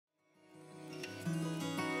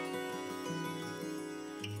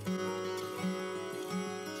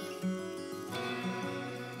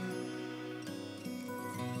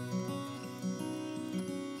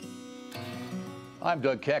I'm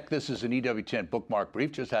Doug Keck. This is an EWTN Bookmark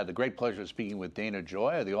Brief. Just had the great pleasure of speaking with Dana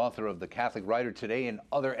Gioia, the author of The Catholic Writer Today and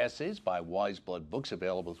Other Essays by Wise Blood Books,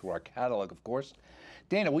 available through our catalog, of course.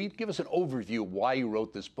 Dana, will you give us an overview of why you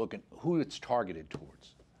wrote this book and who it's targeted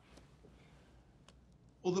towards?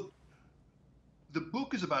 Well, the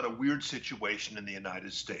book is about a weird situation in the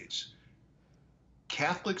United States.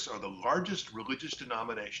 Catholics are the largest religious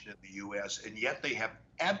denomination in the U.S., and yet they have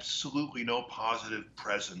absolutely no positive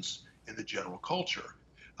presence in the general culture.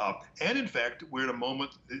 And in fact, we're in a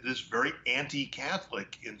moment that is very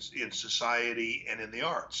anti-Catholic in society and in the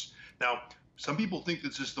arts. Now, some people think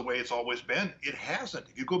this is the way it's always been. It hasn't.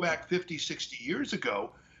 If you go back 50, 60 years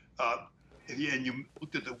ago, and you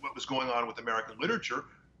looked at what was going on with American literature,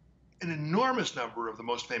 an enormous number of the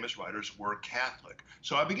most famous writers were Catholic.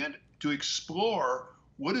 So I began to explore,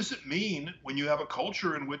 what does it mean when you have a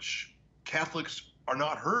culture in which Catholics are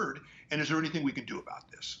not heard, and is there anything we can do about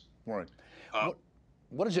this? Right.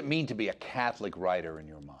 What does it mean to be a Catholic writer in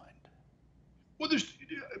your mind? Well,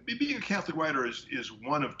 being a Catholic writer is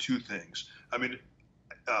one of two things. I mean,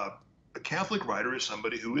 a Catholic writer is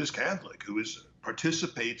somebody who is Catholic, who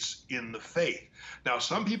participates in the faith. Now,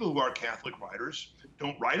 some people who are Catholic writers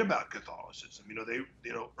don't write about Catholicism.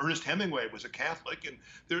 Ernest Hemingway was a Catholic, and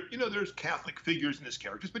there's Catholic figures in his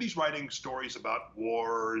characters, but he's writing stories about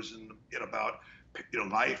wars and about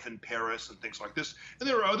life in Paris and things like this. And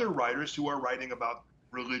there are other writers who are writing about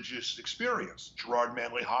religious experience. Gerard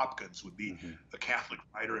Manley Hopkins would be a Catholic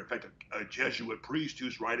writer, in fact, a Jesuit priest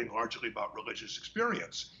who's writing largely about religious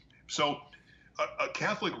experience. So a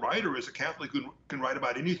Catholic writer is a Catholic who can write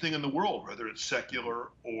about anything in the world, whether it's secular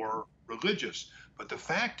or religious. But the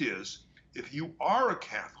fact is, if you are a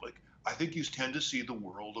Catholic, I think you tend to see the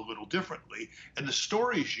world a little differently, and the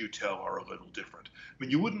stories you tell are a little different. I mean,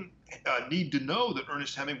 you wouldn't need to know that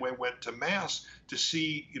Ernest Hemingway went to Mass to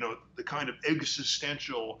see, the kind of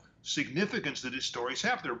existential significance that his stories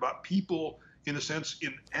have. They're about people, in a sense,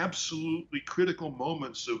 in absolutely critical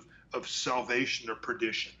moments of salvation or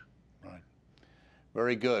perdition. Right.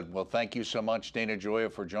 Very good. Well, thank you so much, Dana Gioia,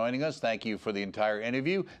 for joining us. Thank you for the entire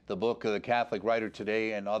interview. The book, The Catholic Writer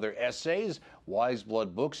Today and Other Essays, Wise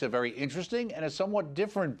Blood Books, a very interesting and a somewhat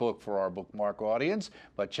different book for our Bookmark audience.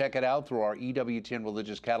 But check it out through our EWTN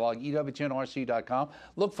Religious Catalog, EWTNRC.com.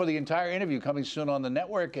 Look for the entire interview coming soon on the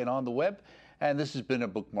network and on the web. And this has been a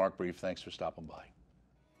Bookmark Brief. Thanks for stopping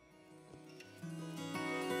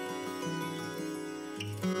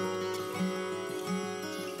by.